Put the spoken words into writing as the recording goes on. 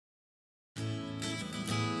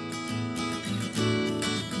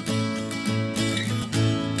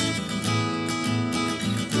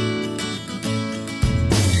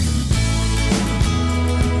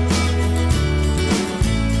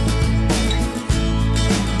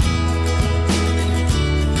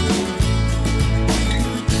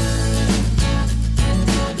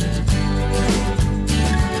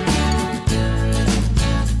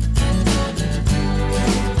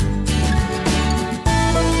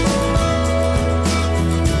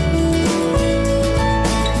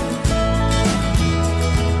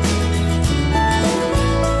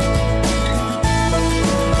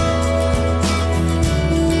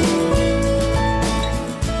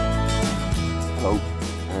Hello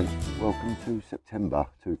and welcome to September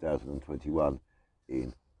 2021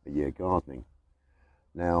 in A Year Gardening.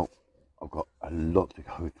 Now I've got a lot to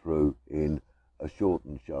go through in a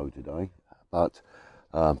shortened show today, but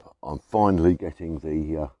I'm finally getting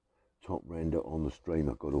the top render on the stream.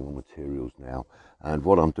 I've got all the materials now, and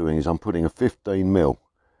what I'm doing is I'm putting a 15mm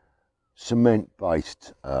cement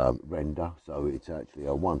based render, so it's actually a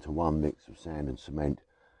 1-to-1 mix of sand and cement.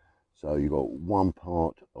 So you've got 1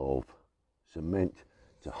 part of cement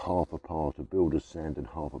to half a part of builder's sand and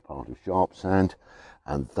half a part of sharp sand,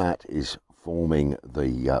 and that is forming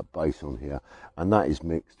the base on here, and that is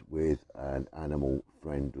mixed with an animal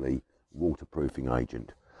friendly waterproofing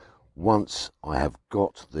agent. Once I have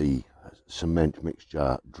got the cement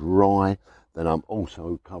mixture dry, then I'm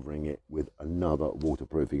also covering it with another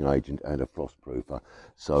waterproofing agent and a frost proofer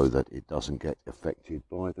so that it doesn't get affected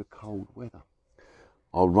by the cold weather.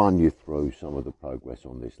 I'll run you through some of the progress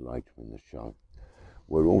on this later in the show.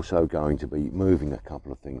 We're also going to be moving a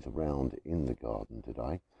couple of things around in the garden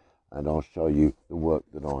today, and I'll show you the work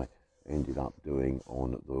that I ended up doing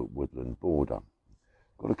on the woodland border.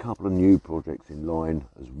 Got a couple of new projects in line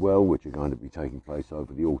as well, which are going to be taking place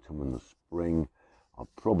over the autumn and the spring. I'll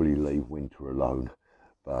probably leave winter alone,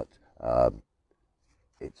 but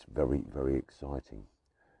it's very, very exciting.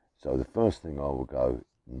 So the first thing I will go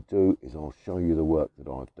and do is I'll show you the work that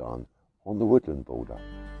I've done on the woodland border.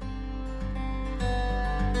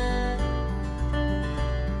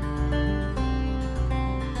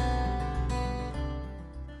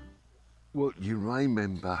 Well, you may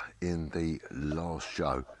remember in the last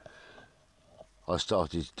show I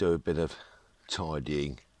started to do a bit of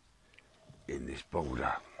tidying in this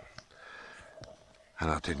border,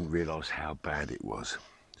 and I didn't realise how bad it was.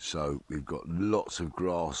 So we've got lots of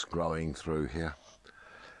grass growing through here.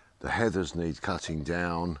 The heathers need cutting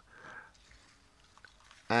down,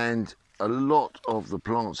 and a lot of the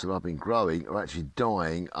plants that I've been growing are actually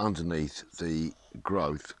dying underneath the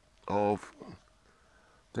growth of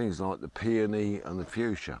things like the peony and the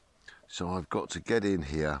fuchsia. So I've got to get in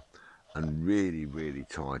here and really, really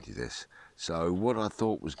tidy this. So what I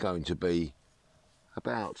thought was going to be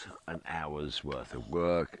about an hour's worth of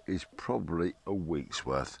work is probably a week's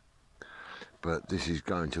worth. But this is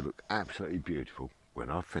going to look absolutely beautiful when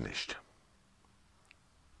I've finished.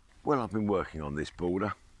 Well, I've been working on this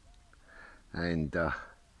border, and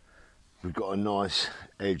we've got a nice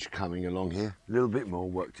edge coming along here. A little bit more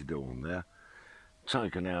work to do on there.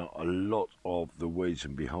 Taken out a lot of the weeds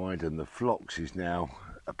from behind, and the phlox is now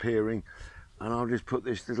appearing, and I'll just put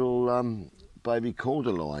this little baby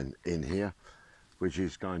cordyline in here, which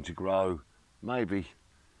is going to grow maybe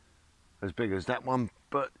as big as that one,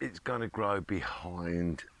 but it's going to grow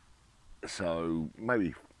behind, so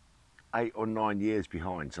maybe 8 or 9 years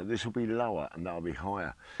behind. So this will be lower and that'll be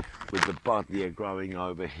higher, with the buddleia growing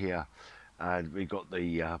over here. And we've got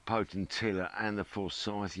the potentilla and the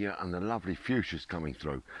forsythia and the lovely fuchsias coming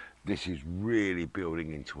through. This is really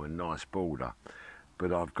building into a nice border,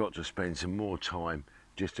 but I've got to spend some more time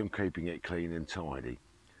just on keeping it clean and tidy.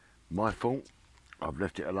 My fault, I've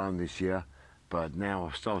left it alone this year, but now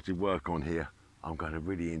I've started work on here, I'm going to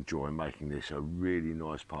really enjoy making this a really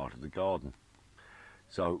nice part of the garden.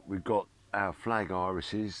 So we've got our flag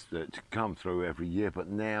irises that come through every year, but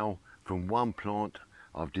now from one plant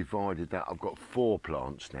I've divided that. I've got 4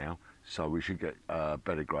 plants now, so we should get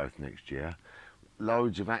better growth next year.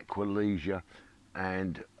 Loads of aqualesia,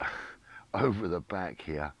 and over the back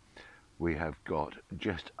here we have got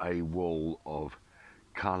just a wall of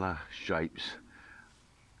colour, shapes.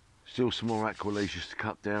 Still some more aqualesias to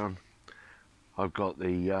cut down. I've got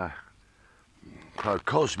the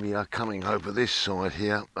procosmia coming over this side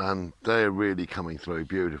here, and they're really coming through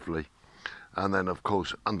beautifully. And then of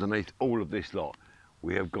course underneath all of this lot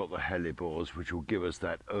we have got the hellebores, which will give us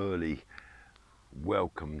that early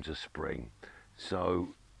welcome to spring.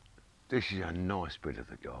 So this is a nice bit of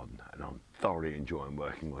the garden, and I'm thoroughly enjoying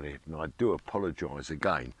working on it, and I do apologise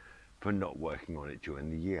again for not working on it during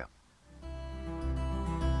the year.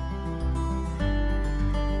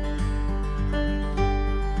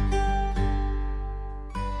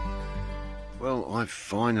 Well, I've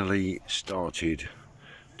finally started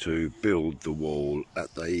to build the wall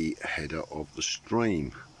at the header of the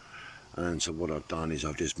stream, and so what I've done is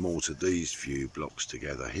I've just mortared these few blocks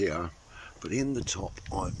together here, but in the top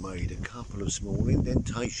I've made a couple of small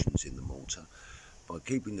indentations in the mortar by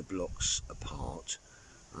keeping the blocks apart,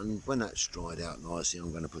 and when that's dried out nicely I'm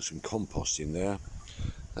going to put some compost in there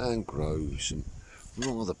and grow some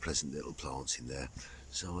rather pleasant little plants in there.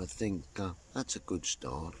 So I think that's a good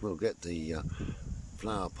start. We'll get the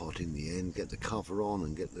flower pot in the end, get the cover on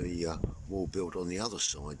and get the wall built on the other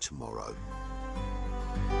side tomorrow.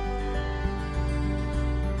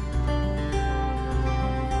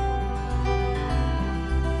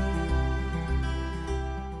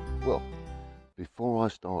 Well, before I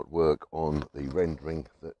start work on the rendering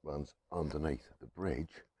that runs underneath the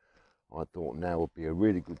bridge, I thought now would be a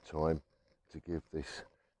really good time to give this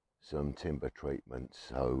some timber treatment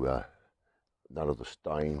so none of the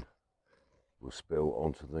stain will spill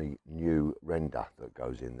onto the new render that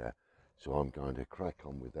goes in there. So I'm going to crack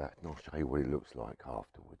on with that and I'll show you what it looks like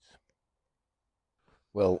afterwards.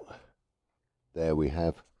 Well, there we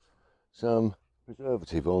have some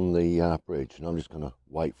preservative on the bridge, and I'm just going to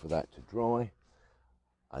wait for that to dry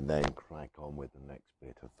and then crack on with the next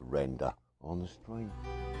bit of the render on the stream.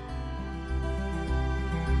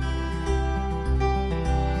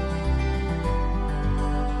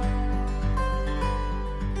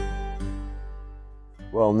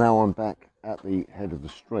 Well, now I'm back at the head of the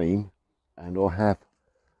stream and I have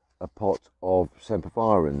a pot of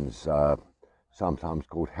sempervirens, sometimes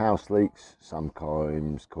called house leeks,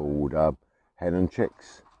 sometimes called hen and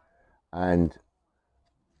chicks, and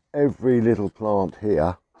every little plant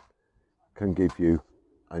here can give you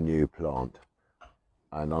a new plant,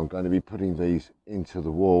 and I'm going to be putting these into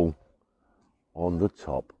the wall on the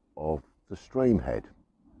top of the stream head.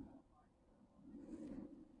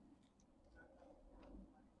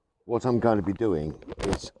 What I'm going to be doing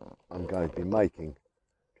is I'm going to be making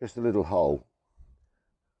just a little hole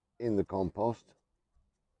in the compost,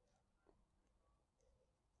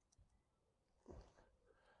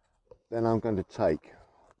 then I'm going to take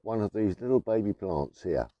one of these little baby plants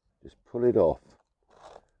here, just pull it off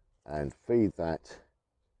and feed that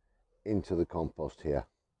into the compost here.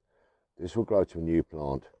 This will grow to a new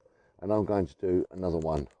plant, and I'm going to do another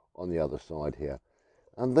one on the other side here,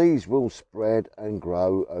 and these will spread and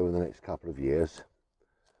grow over the next couple of years.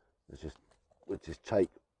 We'll just take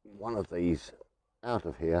one of these out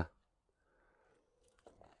of here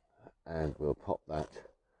and we'll pop that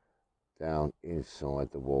down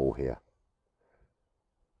inside the wall here.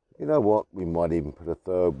 You know what, we might even put a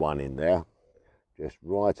third one in there, just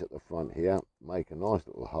right at the front here, make a nice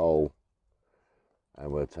little hole,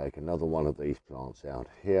 and we'll take another one of these plants out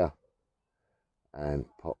here and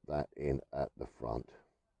pop that in at the front.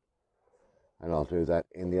 And I'll do that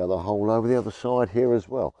in the other hole over the other side here as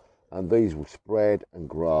well. And these will spread and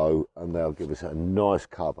grow, and they'll give us a nice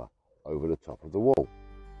cover over the top of the wall.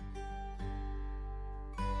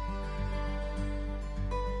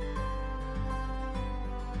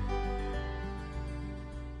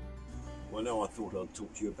 Well, now I thought I'd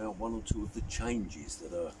talk to you about one or two of the changes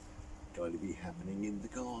that are going to be happening in the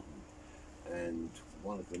garden. And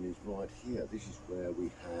one of them is right here. This is where we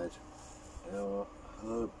had our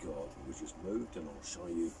herb garden, which has moved, and I'll show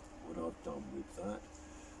you what I've done with that.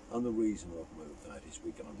 And the reason I've moved that is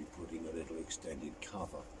we're going to be putting a little extended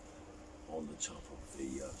cover on the top of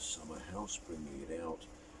the summer house, bringing it out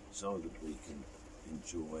so that we can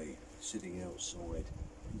enjoy sitting outside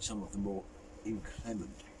in some of the more inclement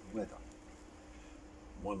weather.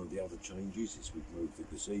 One of the other changes is we've moved the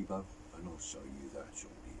gazebo, and I'll show you that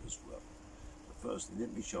shortly as well. But firstly,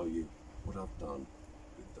 let me show you what I've done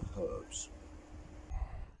with the herbs.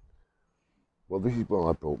 Well, this is where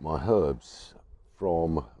I brought my herbs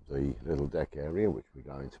from the little deck area, which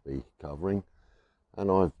we're going to be covering,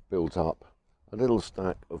 and I've built up a little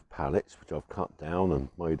stack of pallets which I've cut down and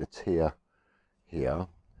made a tier here,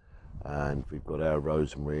 and we've got our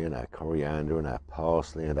rosemary and our coriander and our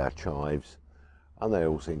parsley and our chives, and they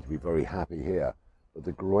all seem to be very happy here. But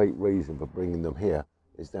the great reason for bringing them here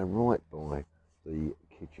is they're right by the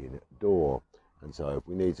kitchen door, and so if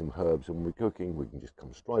we need some herbs when we're cooking, we can just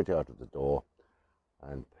come straight out of the door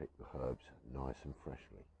and pick the herbs nice and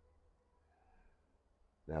freshly.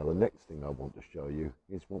 Now the next thing I want to show you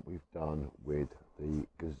is what we've done with the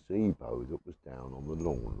gazebo that was down on the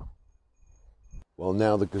lawn. Well,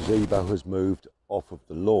 now the gazebo has moved off of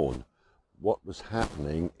the lawn. What was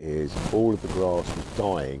happening is all of the grass was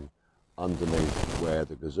dying underneath where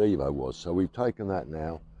the gazebo was. So we've taken that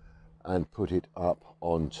now and put it up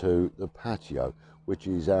onto the patio, which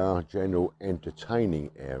is our general entertaining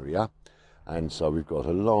area. And so we've got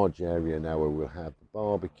a large area now where we'll have the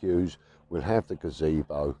barbecues, we'll have the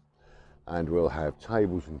gazebo, and we'll have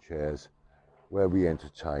tables and chairs where we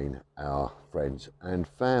entertain our friends and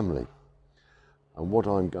family. And what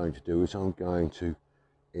I'm going to do is I'm going to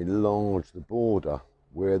enlarge the border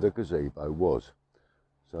where the gazebo was.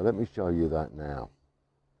 So let me show you that now.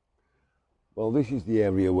 Well, this is the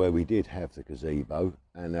area where we did have the gazebo,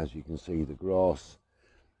 and as you can see, the grass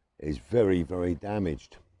is very, very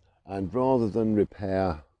damaged. And rather than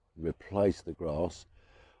replace the grass,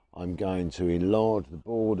 I'm going to enlarge the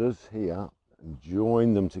borders here and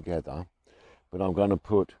join them together, but I'm going to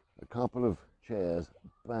put a couple of chairs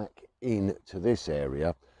back into this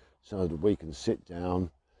area so that we can sit down,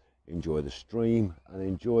 enjoy the stream and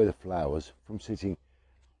enjoy the flowers from sitting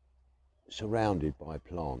surrounded by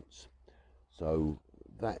plants. So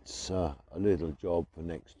that's a little job for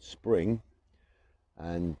next spring,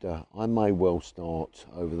 and I may well start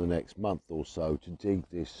over the next month or so to dig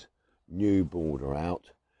this new border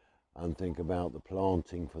out and think about the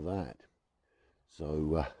planting for that.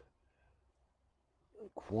 So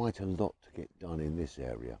quite a lot to get done in this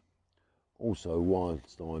area. Also,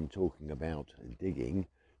 whilst I'm talking about digging,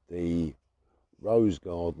 the rose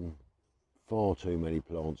garden, far too many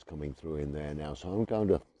plants coming through in there now, so I'm going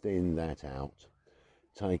to thin that out,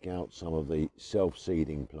 take out some of the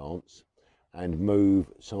self-seeding plants and move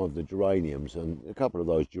some of the geraniums, and a couple of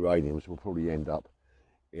those geraniums will probably end up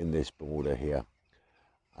in this border here.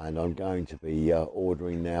 And I'm going to be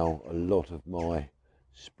ordering now a lot of my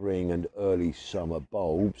spring and early summer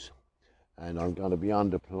bulbs, and I'm going to be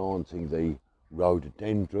underplanting the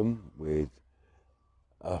rhododendron with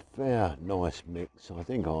a fair nice mix. I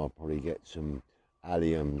think I'll probably get some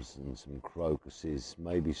alliums and some crocuses,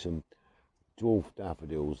 maybe some dwarf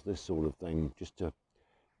daffodils, this sort of thing, just to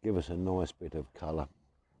give us a nice bit of colour.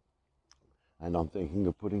 And I'm thinking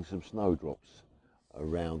of putting some snowdrops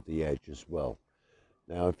around the edge as well.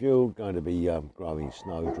 Now, if you're going to be growing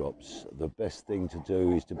snowdrops, the best thing to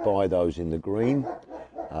do is to buy those in the green.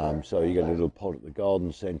 So you get a little pot at the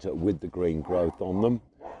garden centre with the green growth on them.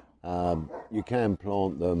 You can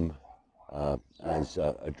plant them as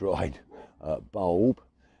a dried bulb,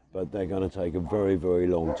 but they're going to take a very, very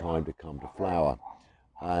long time to come to flower.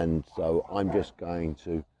 And so I'm just going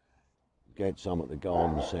to get some at the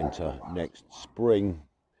garden centre next spring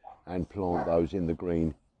and plant those in the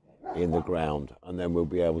green in the ground, and then we'll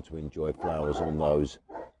be able to enjoy flowers on those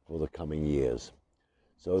for the coming years.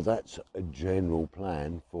 So that's a general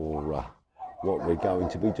plan for what we're going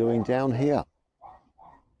to be doing down here.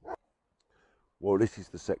 Well, this is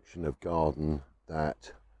the section of garden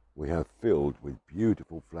that we have filled with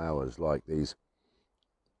beautiful flowers like these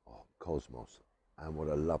cosmos, and what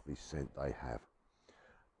a lovely scent they have.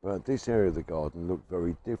 But this area of the garden looked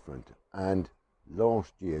very different, and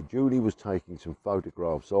last year Julie was taking some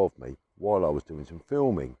photographs of me while I was doing some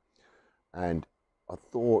filming, and I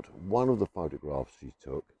thought one of the photographs she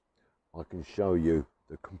took, I can show you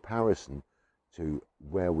the comparison to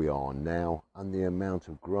where we are now and the amount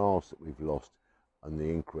of grass that we've lost and the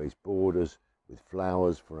increased borders with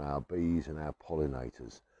flowers for our bees and our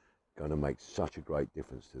pollinators. Going to make such a great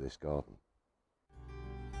difference to this garden.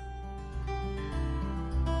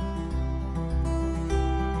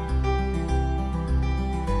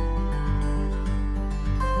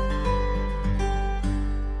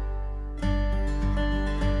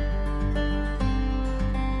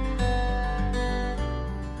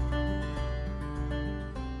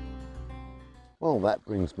 Well, that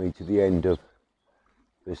brings me to the end of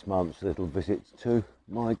this month's little visit to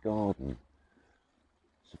my garden.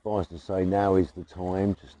 Suffice to say, now is the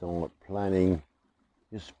time to start planning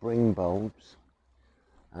your spring bulbs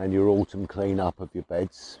and your autumn clean-up of your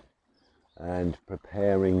beds and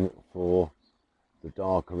preparing for the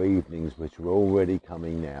darker evenings, which are already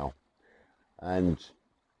coming now. And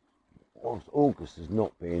whilst August has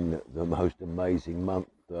not been the most amazing month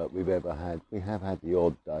that we've ever had, we have had the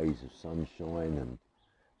odd days of sunshine and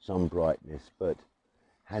some brightness, but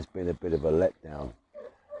has been a bit of a letdown.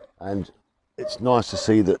 And it's nice to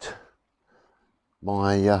see that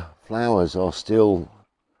my flowers are still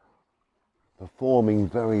performing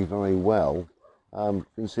very, very well,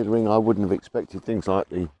 considering I wouldn't have expected things like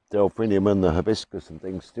the delphinium and the hibiscus and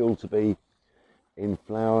things still to be in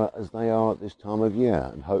flower as they are at this time of year,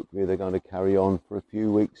 and hopefully they're going to carry on for a few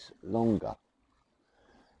weeks longer.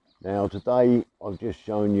 Now today I've just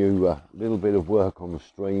shown you a little bit of work on the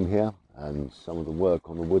stream here and some of the work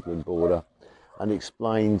on the woodland border, and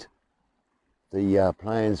explained the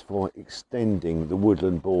plans for extending the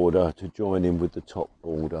woodland border to join in with the top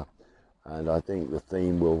border, and I think the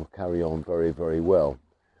theme will carry on very, very well.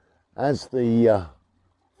 As the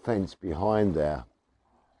fence behind there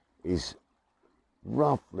is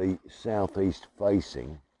roughly southeast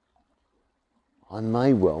facing, I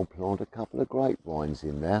may well plant a couple of grapevines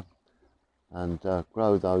in there and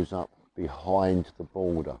grow those up behind the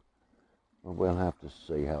border. And we'll have to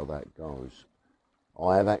see how that goes.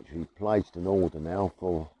 I have actually placed an order now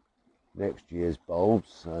for next year's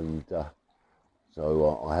bulbs, and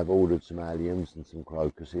so I have ordered some alliums and some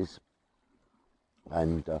crocuses,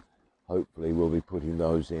 and hopefully we'll be putting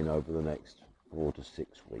those in over the next 4 to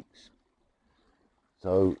 6 weeks.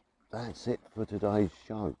 So that's it for today's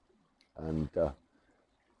show. And I'd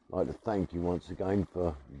like to thank you once again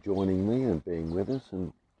for joining me and being with us.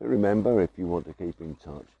 And remember, if you want to keep in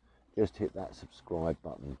touch, just hit that subscribe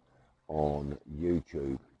button on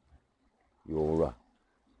YouTube. Your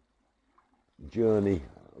journey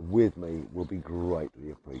with me will be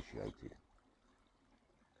greatly appreciated.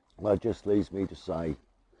 Well, it just leaves me to say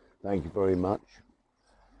thank you very much.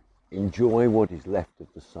 Enjoy what is left of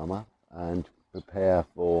the summer and prepare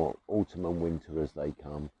for autumn and winter as they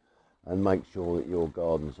come, and make sure that your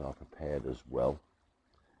gardens are prepared as well.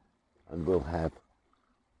 And we'll have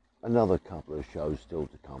another couple of shows still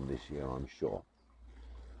to come this year, I'm sure.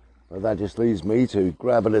 But that just leaves me to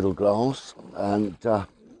grab a little glass, and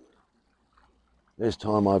this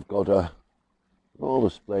time I've got a rather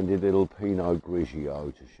splendid little Pinot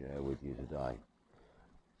Grigio to share with you today.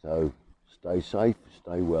 So stay safe,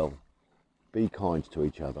 stay well, be kind to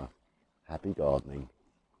each other, happy gardening,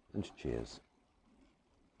 and cheers.